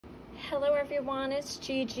Hello everyone, it's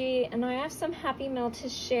Gigi and I have some happy mail to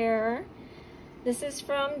share. This is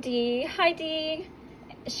from Dee. Hi Dee.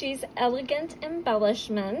 She's Elegant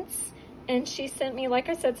Embellishments and she sent me, like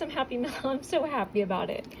I said, some happy mail. I'm so happy about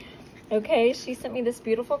it. Okay, she sent me this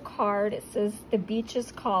beautiful card. It says, "The beach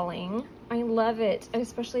is calling." I love it. I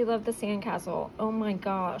especially love the sandcastle. Oh my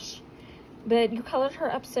gosh. But you colored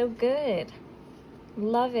her up so good.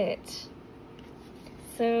 Love it.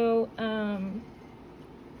 So,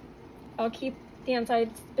 I'll keep the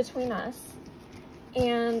insides between us.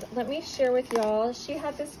 And let me share with y'all, she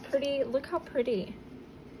had this pretty, look how pretty.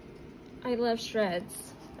 I love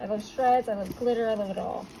shreds. I love shreds, I love glitter, I love it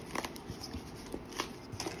all.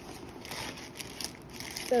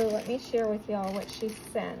 So let me share with y'all what she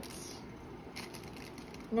sent.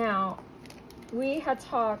 Now, we had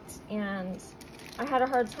talked and I had a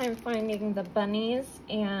hard time finding the bunnies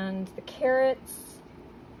and the carrots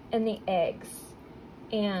and the eggs.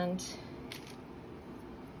 And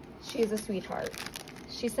she's a sweetheart.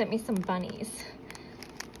 She sent me some bunnies.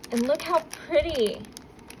 And look how pretty.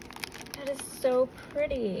 That is so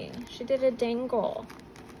pretty. She did a dangle.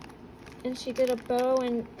 And she did a bow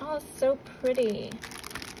and, oh, so pretty.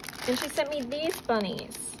 And she sent me these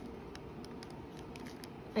bunnies.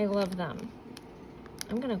 I love them.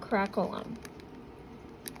 I'm gonna crackle them.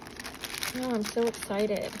 Oh, I'm so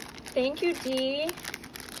excited. Thank you, Dee.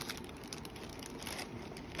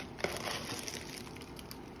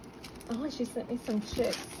 Oh, and she sent me some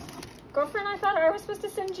chicks. Girlfriend, I thought I was supposed to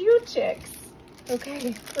send you chicks.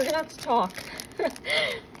 Okay, we're gonna have to talk.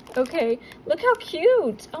 Okay, look how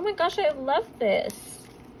cute. Oh my gosh, I love this.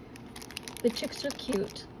 The chicks are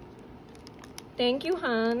cute. Thank you,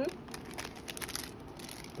 hon.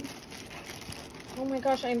 Oh my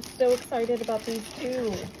gosh, I'm so excited about these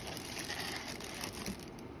too.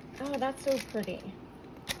 Oh, that's so pretty.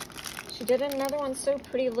 She did another one so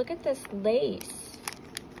pretty. Look at this lace.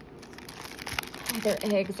 Oh, they're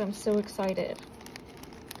eggs. I'm so excited.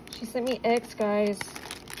 She sent me eggs, guys.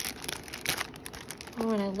 Oh,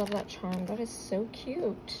 and I love that charm. That is so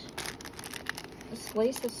cute. This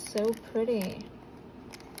lace is so pretty.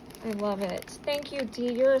 I love it. Thank you,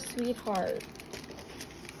 Dee. You're a sweetheart.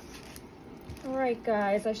 All right,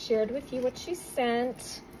 guys. I shared with you what she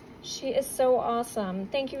sent. She is so awesome.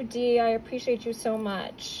 Thank you, Dee. I appreciate you so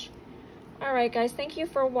much. All right, guys. Thank you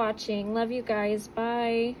for watching. Love you guys.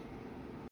 Bye.